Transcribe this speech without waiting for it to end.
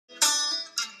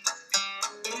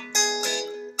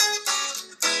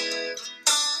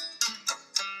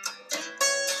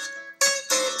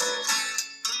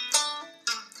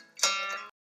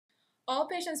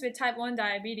patients with type 1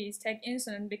 diabetes take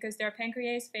insulin because their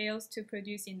pancreas fails to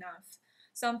produce enough.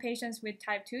 Some patients with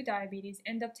type 2 diabetes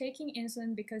end up taking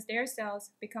insulin because their cells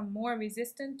become more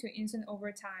resistant to insulin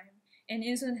over time, and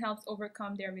insulin helps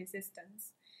overcome their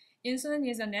resistance. Insulin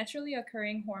is a naturally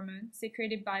occurring hormone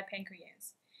secreted by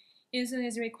pancreas. Insulin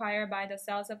is required by the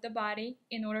cells of the body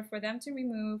in order for them to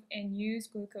remove and use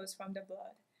glucose from the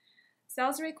blood.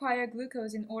 Cells require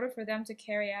glucose in order for them to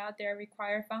carry out their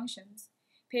required functions.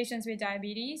 Patients with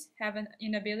diabetes have an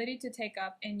inability to take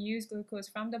up and use glucose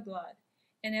from the blood,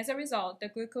 and as a result, the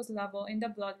glucose level in the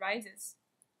blood rises.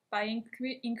 By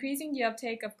increasing the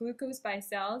uptake of glucose by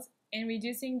cells and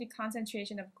reducing the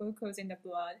concentration of glucose in the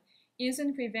blood,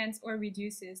 insulin prevents or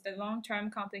reduces the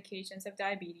long-term complications of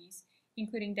diabetes,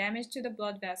 including damage to the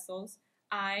blood vessels,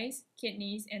 eyes,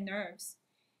 kidneys, and nerves.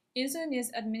 Insulin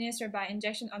is administered by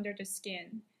injection under the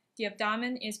skin. The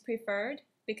abdomen is preferred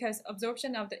because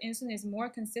absorption of the insulin is more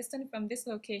consistent from this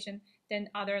location than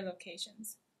other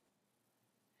locations.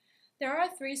 There are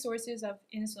 3 sources of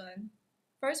insulin.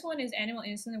 First one is animal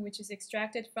insulin, which is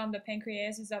extracted from the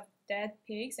pancreases of dead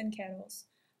pigs and cattle.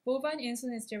 Bovine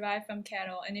insulin is derived from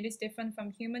cattle, and it is different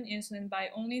from human insulin by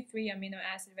only 3 amino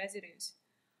acid residues.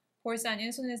 Porcine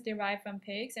insulin is derived from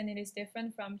pigs, and it is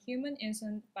different from human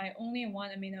insulin by only 1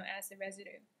 amino acid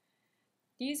residue.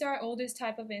 These are oldest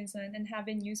type of insulin and have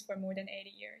been used for more than 80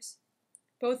 years.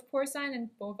 Both porcine and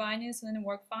bovine insulin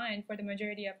work fine for the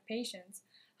majority of patients.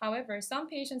 However, some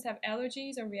patients have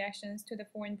allergies or reactions to the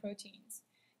foreign proteins.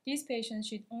 These patients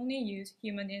should only use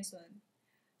human insulin.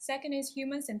 Second is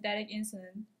human synthetic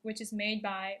insulin, which is made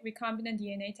by recombinant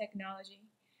DNA technology.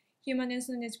 Human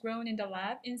insulin is grown in the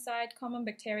lab inside common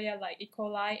bacteria like E.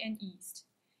 coli and yeast.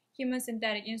 Human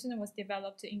synthetic insulin was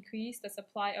developed to increase the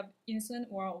supply of insulin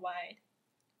worldwide.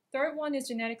 Third one is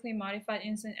genetically modified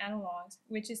insulin analogs,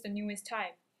 which is the newest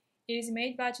type. It is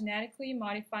made by genetically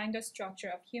modifying the structure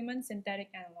of human synthetic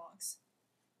analogs.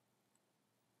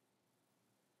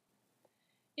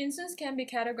 Insulins can be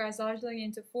categorized largely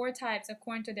into 4 types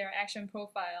according to their action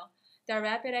profile. There are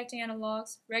rapid-acting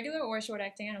analogs, regular or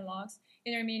short-acting analogs,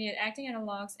 intermediate-acting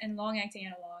analogs, and long-acting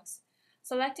analogs.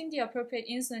 Selecting the appropriate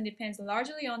insulin depends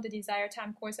largely on the desired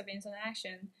time course of insulin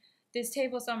action. This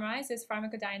table summarizes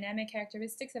pharmacodynamic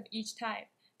characteristics of each type: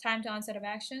 time to onset of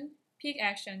action, peak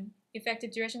action,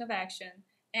 effective duration of action,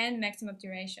 and maximum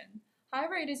duration.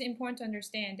 However, it is important to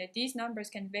understand that these numbers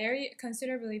can vary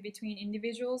considerably between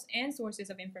individuals and sources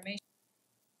of information.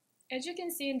 As you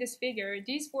can see in this figure,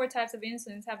 these 4 types of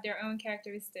insulins have their own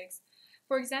characteristics.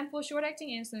 For example, short-acting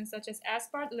insulins such as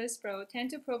Aspart Lispro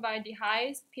tend to provide the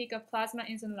highest peak of plasma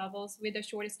insulin levels with the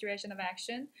shortest duration of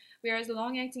action, whereas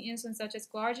long-acting insulins such as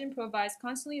Glargine provides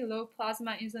constantly low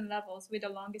plasma insulin levels with the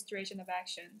longest duration of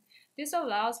action. This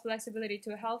allows flexibility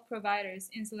to health providers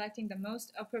in selecting the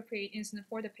most appropriate insulin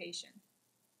for the patient.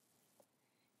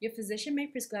 Your physician may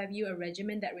prescribe you a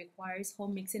regimen that requires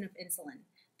home mixing of insulin.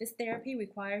 This therapy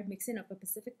requires mixing of a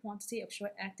specific quantity of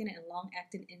short-acting and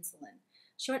long-acting insulin.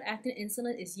 Short-acting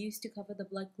insulin is used to cover the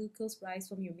blood glucose rise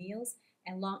from your meals,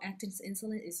 and long-acting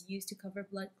insulin is used to cover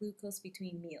blood glucose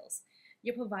between meals.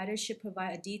 Your provider should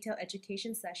provide a detailed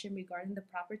education session regarding the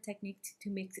proper technique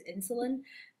to mix insulin,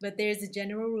 but there is a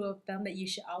general rule of thumb that you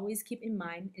should always keep in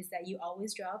mind is that you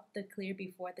always drop the clear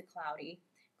before the cloudy.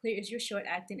 Clear is your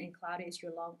short-acting and cloudy is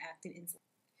your long-acting insulin.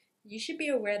 You should be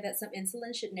aware that some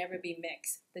insulin should never be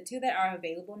mixed. The 2 that are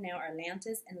available now are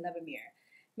Lantus and Levemir.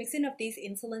 Mixing of these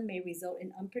insulin may result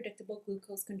in unpredictable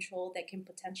glucose control that can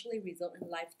potentially result in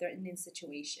life-threatening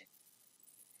situations.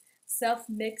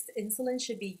 Self-mixed insulin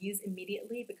should be used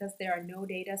immediately because there are no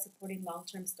data supporting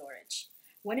long-term storage.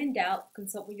 When in doubt,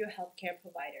 consult with your healthcare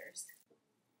providers.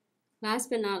 Last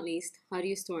but not least, how do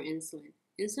you store insulin?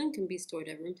 Insulin can be stored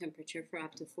at room temperature for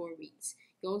up to 4 weeks.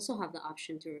 You also have the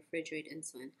option to refrigerate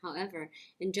insulin. However,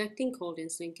 injecting cold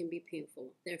insulin can be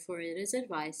painful. Therefore, it is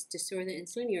advised to store the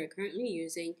insulin you are currently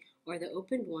using or the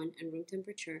opened one at room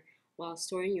temperature while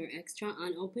storing your extra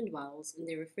unopened vials in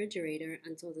the refrigerator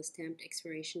until the stamped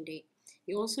expiration date.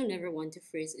 You also never want to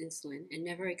freeze insulin and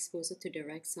never expose it to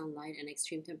direct sunlight and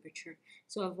extreme temperature.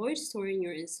 So avoid storing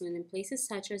your insulin in places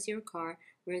such as your car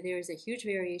where there is a huge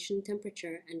variation in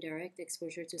temperature and direct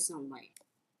exposure to sunlight.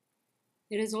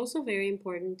 It is also very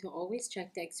important to always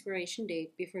check the expiration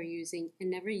date before using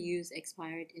and never use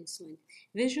expired insulin.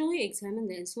 Visually examine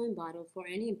the insulin bottle for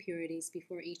any impurities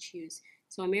before each use.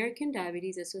 So American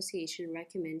Diabetes Association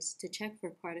recommends to check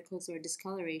for particles or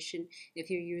discoloration if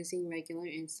you're using regular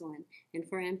insulin, and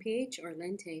for MPH or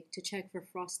lente to check for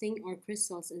frosting or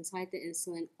crystals inside the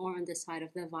insulin or on the side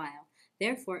of the vial.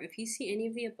 Therefore, if you see any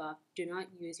of the above, do not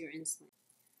use your insulin.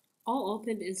 All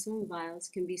opened insulin vials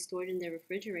can be stored in the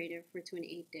refrigerator for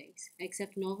 28 days,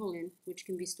 except Novolin, which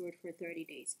can be stored for 30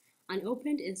 days.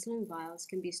 Unopened insulin vials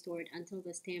can be stored until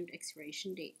the stamped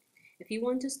expiration date. If you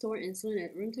want to store insulin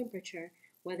at room temperature,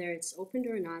 whether it's opened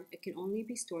or not, it can only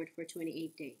be stored for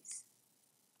 28 days.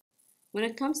 When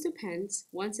it comes to pens,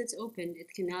 once it's opened,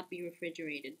 it cannot be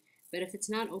refrigerated, but if it's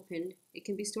not opened, it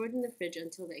can be stored in the fridge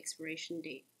until the expiration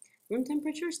date. Room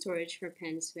temperature storage for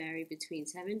pens vary between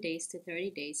 7 days to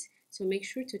 30 days, so make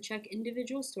sure to check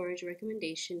individual storage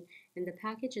recommendation in the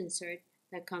package insert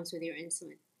that comes with your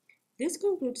insulin. This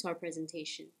concludes our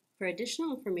presentation. For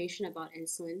additional information about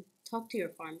insulin, talk to your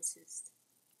pharmacist.